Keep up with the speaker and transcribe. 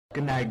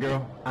Good night,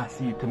 girl. I'll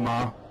see you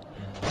tomorrow.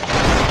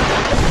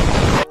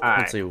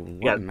 Let's see,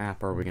 what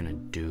map are we gonna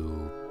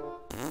do?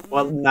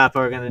 What map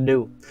are we gonna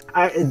do?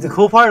 The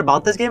cool part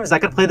about this game is I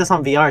could play this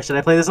on VR. Should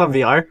I play this on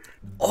VR?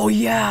 Oh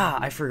yeah,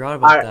 I forgot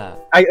about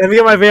that. Let me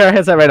get my VR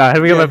headset right now.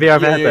 Let me get my VR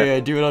headset. Yeah,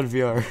 do it on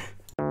VR.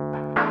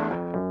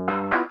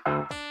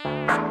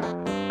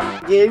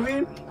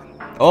 Gaming?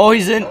 Oh,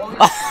 he's in.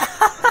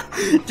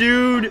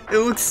 Dude, it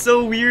looks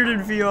so weird in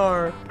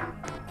VR.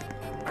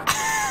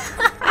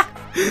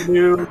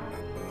 Dude,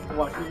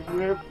 watch me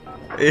grip.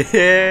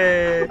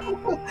 Yeah.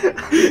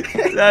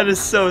 That is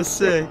so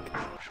sick.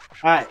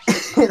 Alright.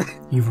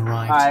 You've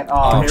arrived. Alright,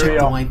 Go here check we the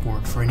go.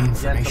 whiteboard for any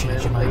information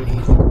that you might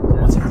need.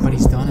 Once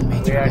everybody's done and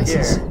made their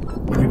guesses,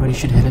 everybody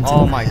should head into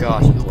Oh the my van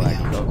gosh, and it's you'll be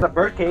black. out. The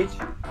birdcage.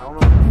 I don't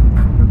know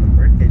what the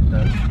birdcage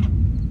does.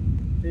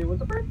 See what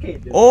the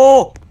birdcage is.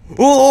 Oh!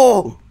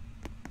 Oh!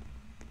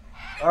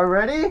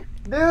 Already?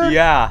 Dude?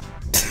 Yeah.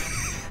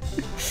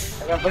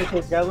 I got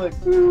birdcage, guys, look.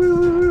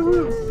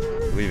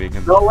 Leaving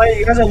him. No way,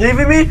 you guys are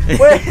leaving me?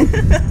 Wait!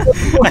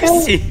 I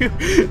see you.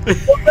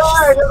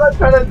 I'm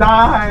trying to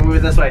die!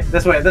 Move this way,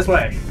 this way, this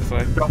way. This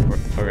way?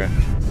 Okay.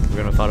 We're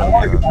gonna follow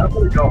I him.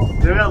 wanna go.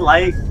 Is there a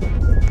light?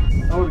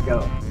 I wanna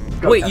go.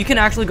 Wait, you can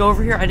actually go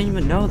over here? I didn't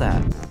even know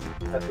that.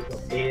 Have to go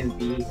A and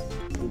B.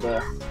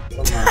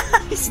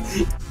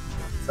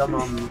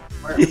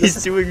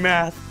 He's doing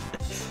math.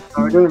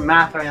 We're doing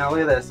math right now,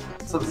 look at this.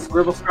 Some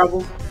scribble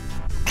scrabbles.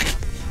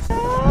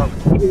 Oh!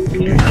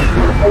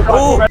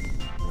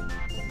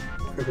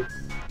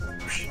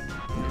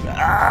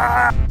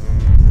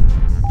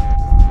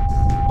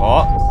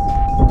 Oh!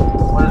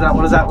 What is that?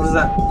 What is that? What is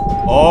that?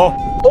 Oh!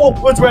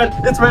 Oh, it's red!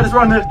 It's red! It's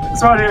around here!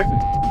 It's around here!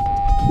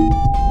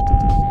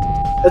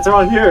 It's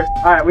around here!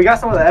 Alright, we got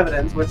some of the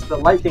evidence, which the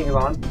light thing is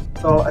on.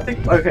 So, I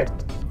think, okay. Is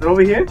it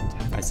over here?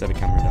 I set a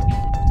camera down.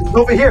 It's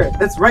over here!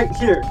 It's right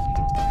here!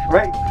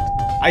 Right?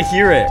 I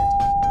hear it!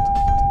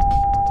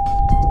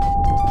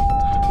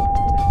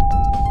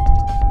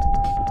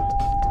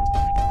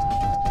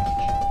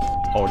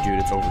 Oh, dude,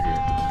 it's over here.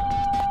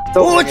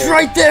 It's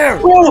right there!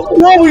 Oh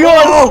my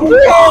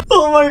god!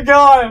 Oh my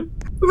god!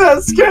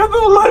 That scared the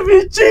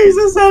living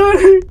Jesus out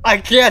of me! I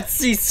can't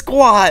see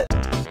squat!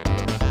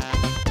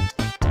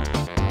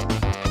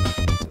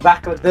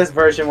 Back with this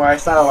version where I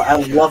said I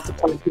love to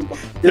punch people.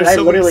 Dude, There's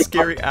so many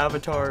scary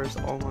avatars.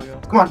 Oh my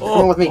god. Come on, come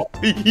on with me.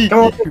 Come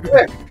on with me.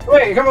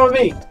 Wait, come on with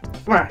me.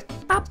 Come on.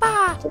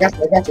 Papa. I got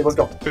you. Let's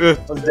go.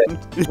 Let's do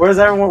it. Where's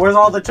everyone? Where's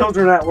all the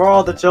children at? Where are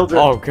all the children?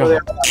 Oh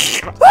god.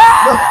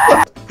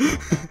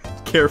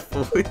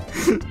 Carefully.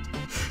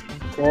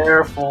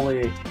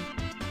 Carefully.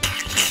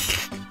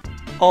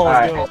 Oh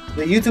right. no.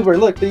 The YouTuber,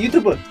 look. The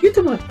YouTuber, look.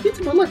 YouTuber.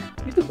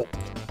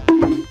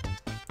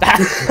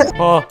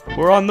 Oh,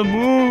 we're on the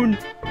moon.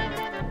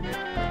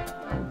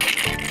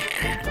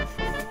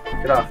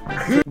 Get off.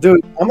 Dude,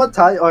 I'm gonna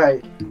tell you,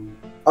 alright.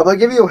 I'm gonna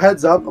give you a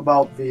heads up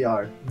about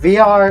VR.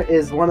 VR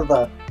is one of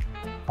the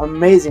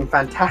amazing,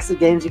 fantastic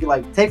games you can,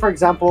 like, take for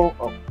example.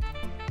 Oh.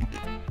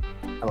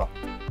 Hello.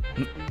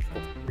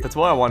 That's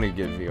why I want to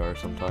get VR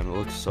sometime. It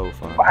looks so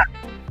fun.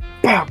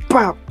 Bah,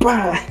 bah,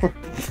 bah.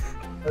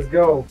 Let's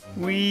go.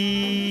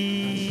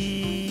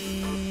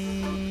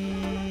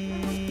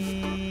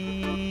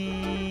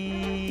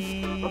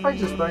 What if I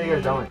just throw you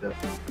guys down like this?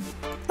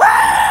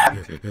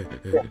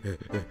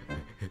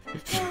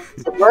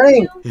 Stop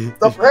running!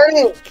 Stop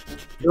running!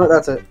 You know what,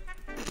 that's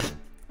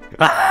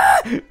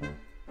it.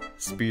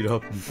 Speed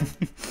up.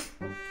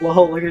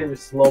 Slow, look at you,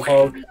 slow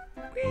poke.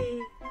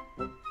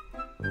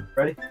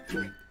 Ready?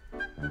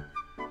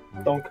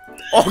 Donk.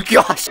 Oh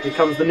gosh! Here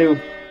comes the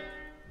noob.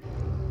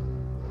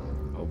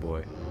 Oh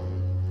boy.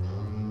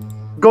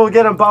 Go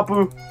get him,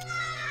 Bapu!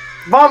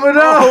 Bapu,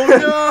 no! Oh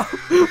no!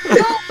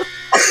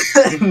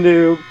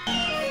 Noob.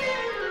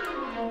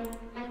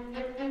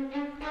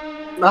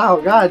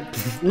 Oh god.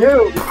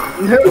 Noob!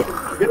 Noob!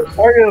 Get a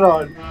target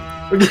on!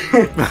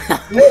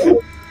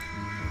 Noob!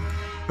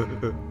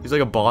 He's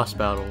like a boss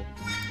battle.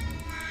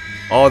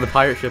 Oh, the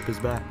pirate ship is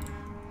back.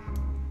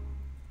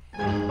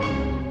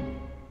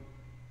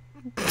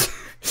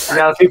 We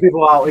got a few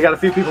people out. We got a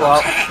few people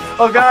out.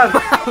 Oh god!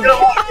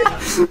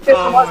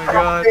 Oh my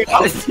god.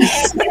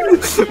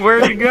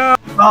 Where'd he go?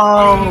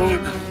 Oh!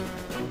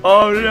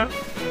 Oh no.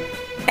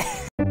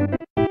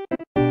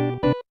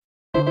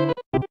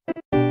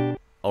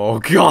 Oh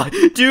god.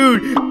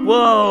 Dude!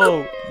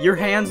 Whoa! Your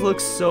hands look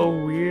so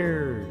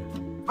weird.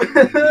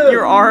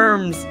 Your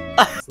arms!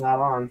 It's not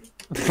on.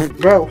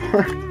 Bro,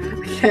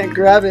 I can't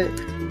grab it.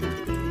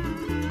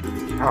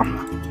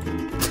 Oh.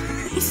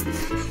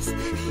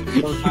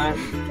 Sometimes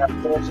you gotta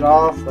finish it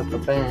off with the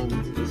bang.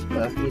 You just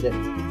eat it.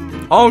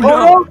 Oh no!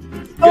 Oh,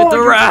 no. Get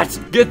the rat!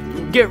 Get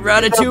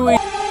Ratatouille!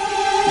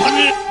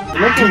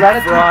 They're making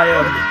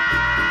ratatouille.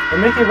 They're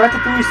making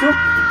ratatouille soup?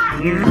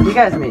 You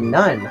guys made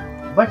none.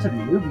 A bunch of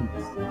newbies.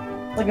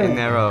 Look at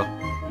Nero,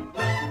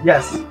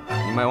 Yes.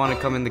 you might want to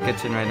come in the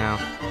kitchen right now.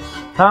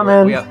 Come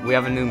in. We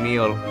have a new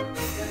meal.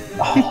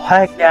 Oh,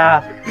 heck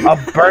yeah. A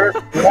burnt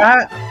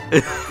rat?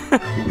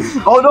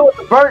 Oh no, it's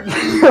a burnt!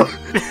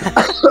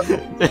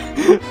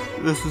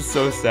 This is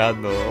so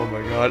sad though. Oh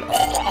my god.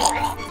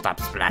 Stop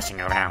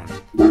splashing around.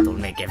 It'll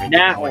make everything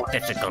more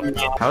difficult.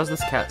 How is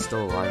this cat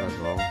still alive as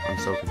well? I'm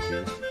so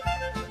confused.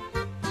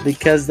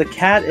 Because the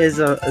cat is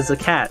a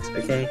cat.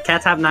 Okay,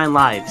 cats have 9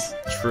 lives.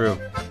 True.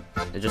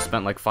 It just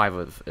spent like 5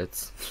 of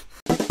its